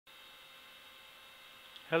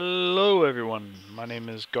Hello everyone, my name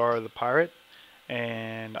is GARRthePIRATE,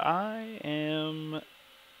 and I am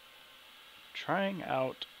trying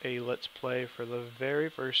out a Let's Play for the very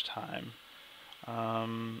first time.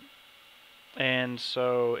 Um, and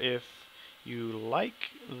so if you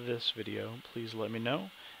like this video, please let me know,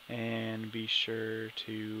 and be sure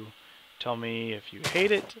to tell me if you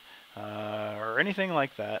hate it, or anything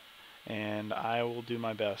like that, and I will do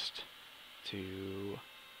my best to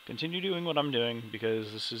continue doing what I'm doing,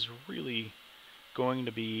 because this is really going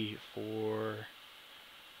to be for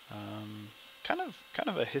kind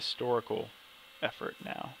of a historical effort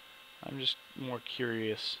now. I'm just more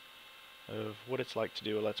curious of what it's like to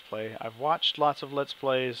do a Let's Play. I've watched lots of Let's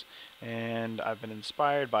Plays, and I've been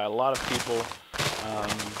inspired by a lot of people.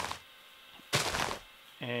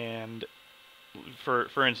 And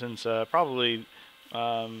for instance, probably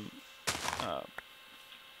um, uh,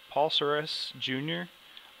 Paul Sores Jr.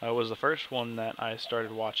 Was the first one that I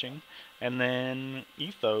started watching, and then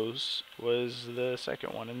Ethos was the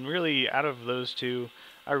second one. And really, out of those two,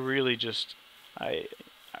 I really just I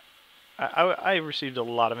I received a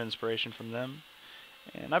lot of inspiration from them.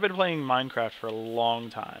 And I've been playing Minecraft for a long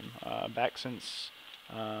time, back since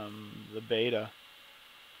the beta,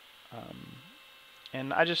 um,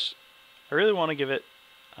 and I really want to give it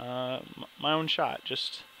my own shot,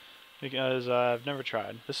 just because I've never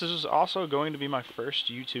tried. This is also going to be my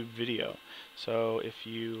first YouTube video, so if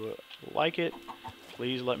you like it,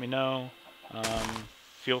 please let me know.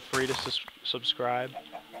 Feel free to subscribe.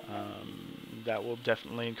 That will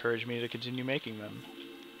definitely encourage me to continue making them.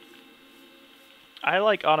 I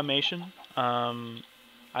like automation. I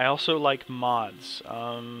also like mods.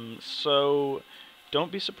 So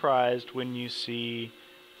don't be surprised when you see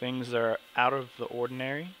things that are out of the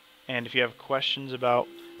ordinary. And if you have questions about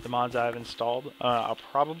the mods I've installed, I'll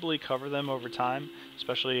probably cover them over time,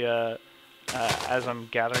 especially as I'm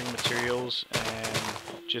gathering materials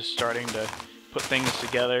and just starting to put things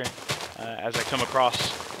together. As I come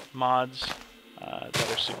across mods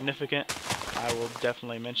that are significant, I will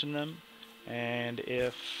definitely mention them. And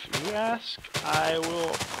if you ask, I will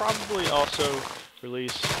probably also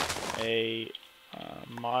release a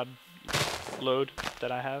mod load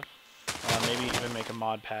that I have. Maybe even make a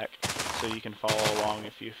mod pack so you can follow along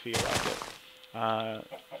if you feel like it.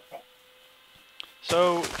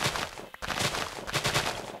 So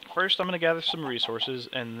first I'm going to gather some resources,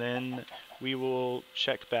 and then we will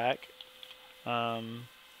check back.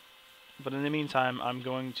 But in the meantime, I'm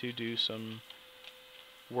going to do some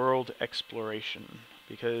world exploration,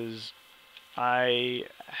 because I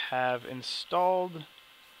have installed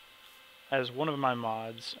as one of my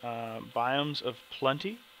mods Biomes of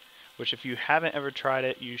Plenty, which if you haven't ever tried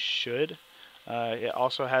it, you should. It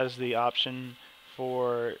also has the option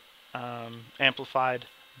for amplified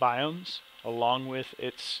biomes along with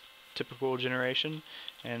its typical generation,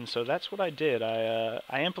 and so that's what I did. I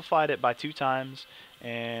amplified it by 2 times,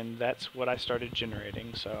 and that's what I started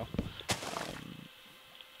generating. So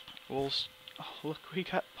oh, look, we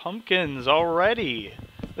got pumpkins already.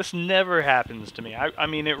 This never happens to me. I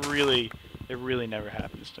mean, it really never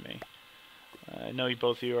happens to me. I know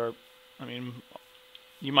both of you are, I mean,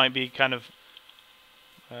 you might be kind of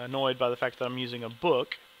annoyed by the fact that I'm using a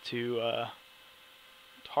book to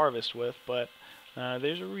harvest with, but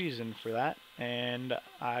there's a reason for that, and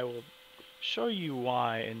I will show you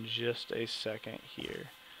why in just a second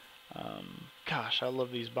here. Gosh, I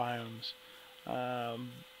love these biomes.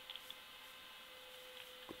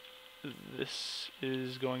 This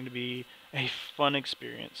is going to be a fun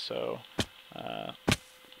experience, so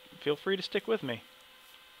feel free to stick with me.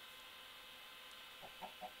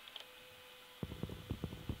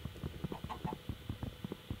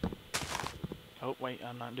 Oh, wait,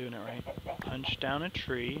 I'm not doing it right. Punch down a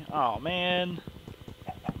tree. Oh, man.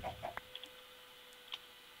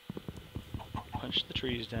 Punch the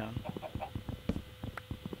trees down.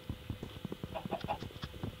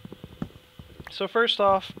 So first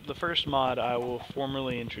off, the first mod I will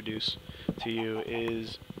formally introduce to you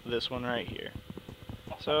is this one right here.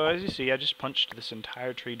 So as you see, I just punched this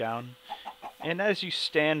entire tree down, and as you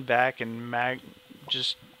stand back and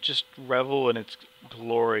just revel in its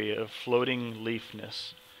glory of floating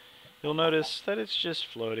leafness, you'll notice that it's just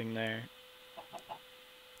floating there.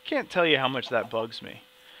 Can't tell you how much that bugs me.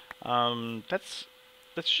 That's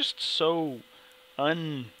just so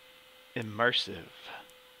unimmersive.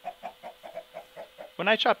 When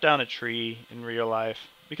I chop down a tree in real life,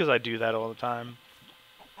 because I do that all the time,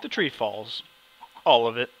 the tree falls. All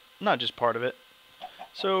of it, not just part of it.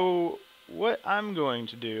 So what I'm going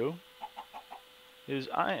to do is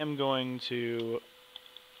I am going to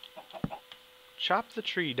chop the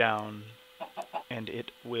tree down and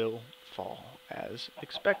it will fall as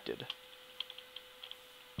expected.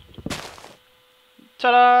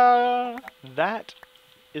 Ta-da! That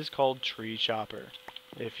is called Tree Chopper.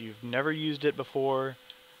 If you've never used it before,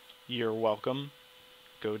 you're welcome.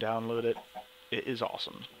 Go download it. It is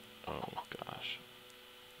awesome. Oh gosh.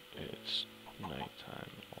 It's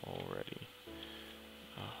nighttime already.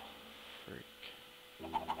 Oh, freak.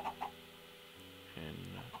 And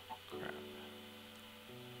crap.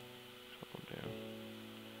 So we'll do.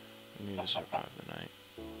 We need to survive the night.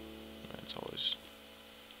 That's always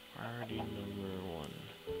priority number one.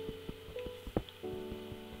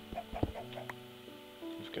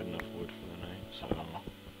 We've got enough wood for the night, so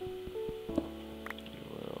we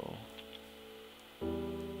will.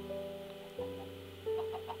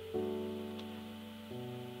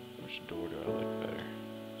 Which door do I like better?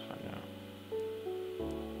 Let's find out.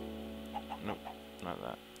 Nope, not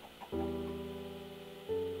that.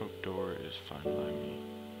 Oak door is fine by me.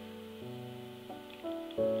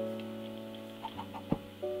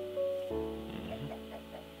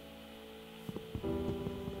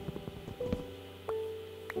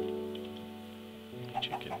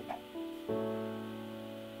 Chicken.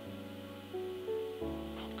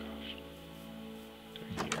 Oh gosh.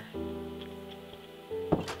 They're here.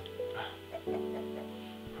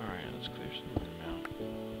 Alright, let's clear some room out.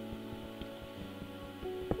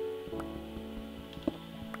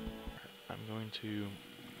 I'm going to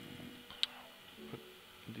put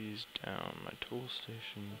these down. My tool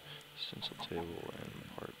station, stencil table, and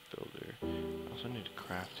part builder. I also need a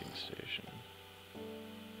crafting station.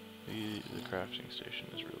 The crafting station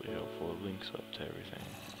is really helpful. It links up to everything.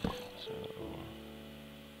 So,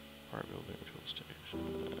 part builder, tool station.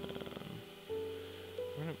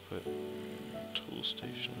 I'm gonna put tool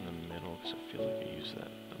station in the middle because I feel like I use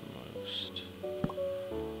that the most.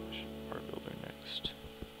 Part builder next.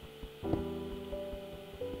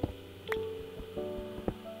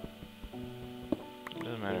 It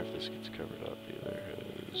doesn't matter if this gets covered up either,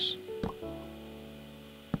 because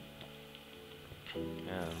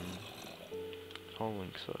it all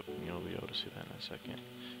links up, and you'll be able to see that in a second.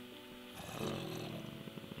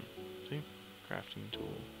 See? Crafting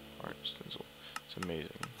tool, art stencil. It's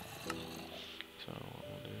amazing. So what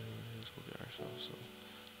we'll do is we'll get ourselves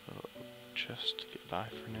a little chest to get by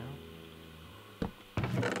for now.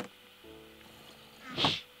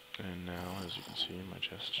 And now, as you can see, my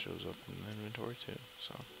chest shows up in the inventory too.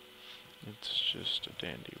 So it's just a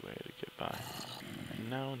dandy way to get by. And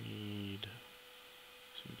now need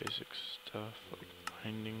some basic stuff like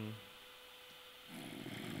binding,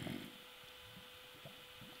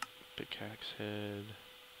 pickaxe head,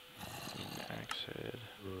 axe head,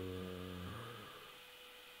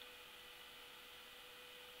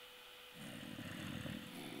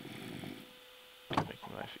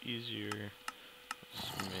 making life easier.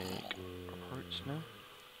 Let's make hearts now.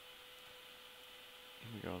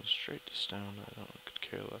 We're going straight to stone. Could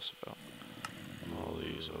care less about all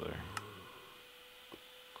these other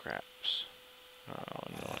craps. Oh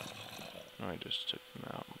no, I just took them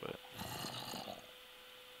out, but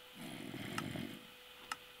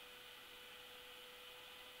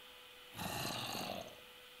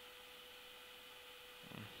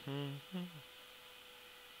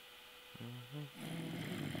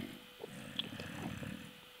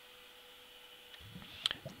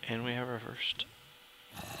and we have our first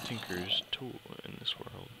tinker's tool in this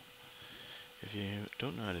world. If you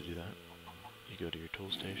don't know how to do that, you go to your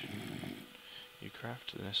tool station, you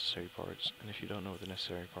craft the necessary parts, and if you don't know what the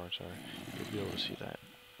necessary parts are, you'll be able to see that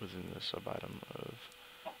within the sub-item of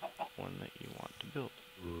one that you want to build.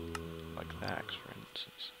 Like the axe, for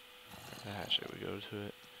instance. Like the hatchet, we go to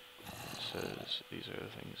it, it says these are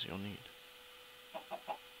the things you'll need.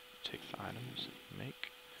 Take the items that you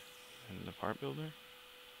make in the part builder,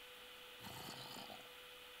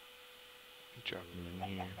 drop them in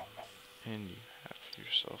here, and you have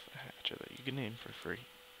yourself a hatchet that you can name for free.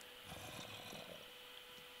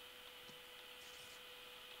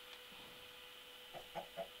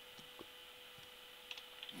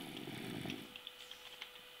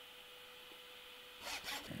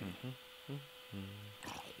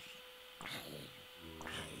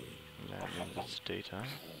 And that means it's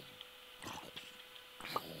daytime.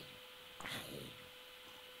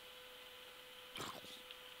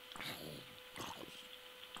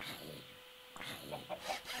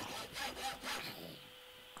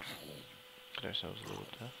 Get ourselves a little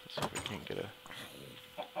death. Let's see if we can't get a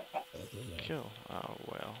kill. Oh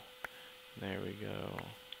well. There we go.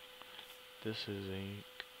 This is a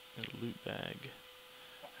loot bag.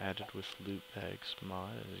 Added with loot bags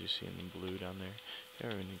mod, as you see in the blue down there. If you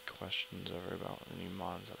have any questions ever about any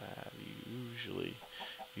mods that I have, you usually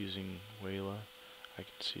using Wayla. I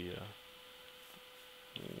can see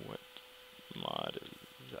what mod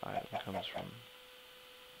the item comes from.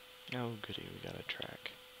 Oh goody, we got a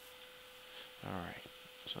track. Alright,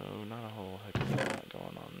 so not a whole heck of a lot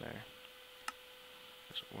going on there.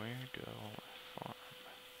 So where do I want to farm?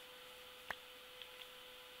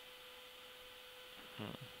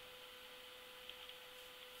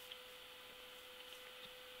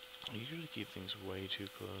 I usually keep things way too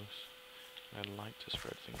close. I'd like to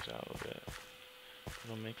spread things out a bit.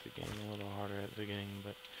 It'll make the game a little harder at the beginning,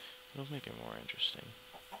 but it'll make it more interesting.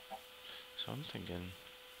 So I'm thinking...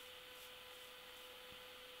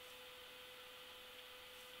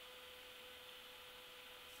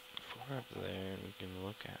 if we're up there and we can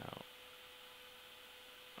look out,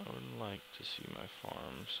 I would like to see my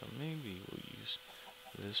farm, so maybe we'll use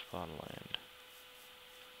this plot of land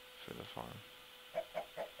for the farm.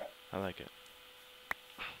 I like it.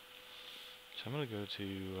 So I'm going to go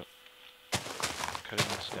to cutting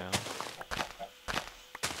this down.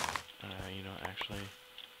 You know, actually,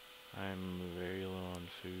 I'm very low on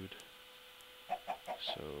food,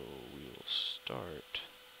 so we will start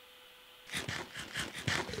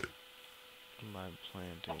by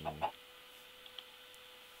planting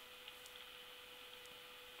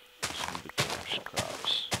some of the cash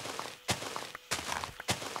crops.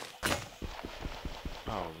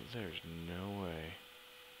 Oh, there's no way.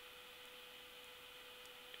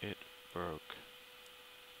 It broke.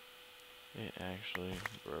 It actually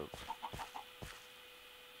broke.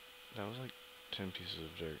 That was like 10 pieces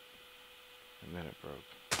of dirt, and then it broke.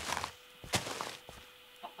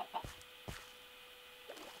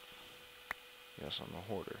 Yes, I'm a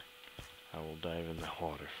hoarder. I will dive in the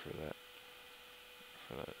water for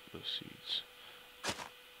those seeds.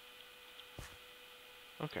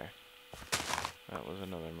 Okay. That was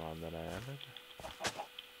another mod that I added.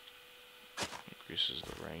 Increases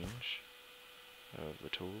the range of the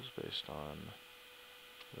tools based on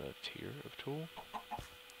the tier of tool.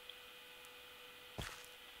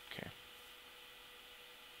 Okay.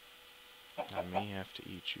 I may have to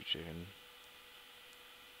eat you, chicken.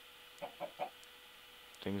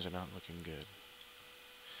 Things are not looking good.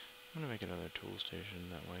 I'm gonna make another tool station,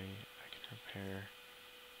 that way I can repair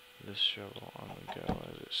this shovel on the go,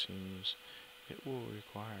 as it seems it will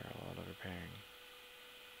require a lot of repairing.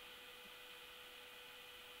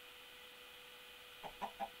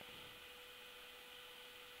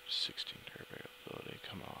 $16 durability,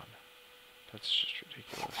 come on. That's just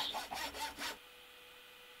ridiculous.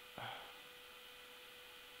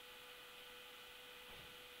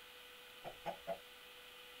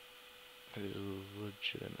 It is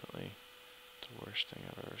legitimately the worst thing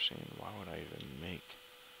I've ever seen. Why would I even make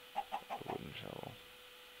a wooden shovel?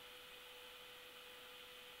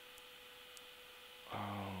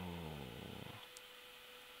 Oh.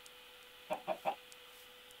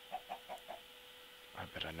 I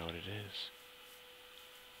bet I know what it is.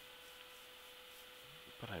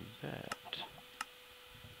 But I bet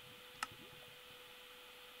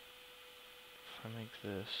if I make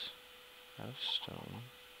this out of stone,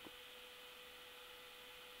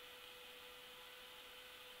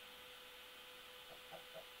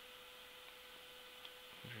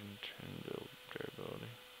 build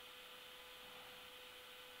durability.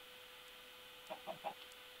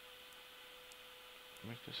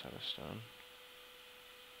 Make this out of stone.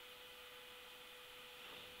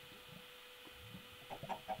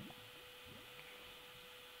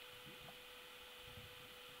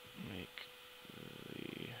 Make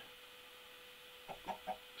the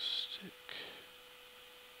stick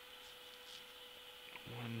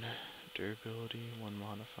 1 durability, 1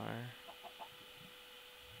 modifier.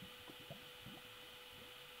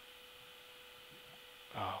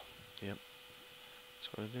 Oh, yep. That's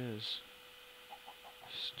what it is.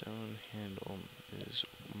 Stone handle is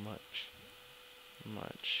much,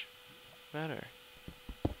 much better.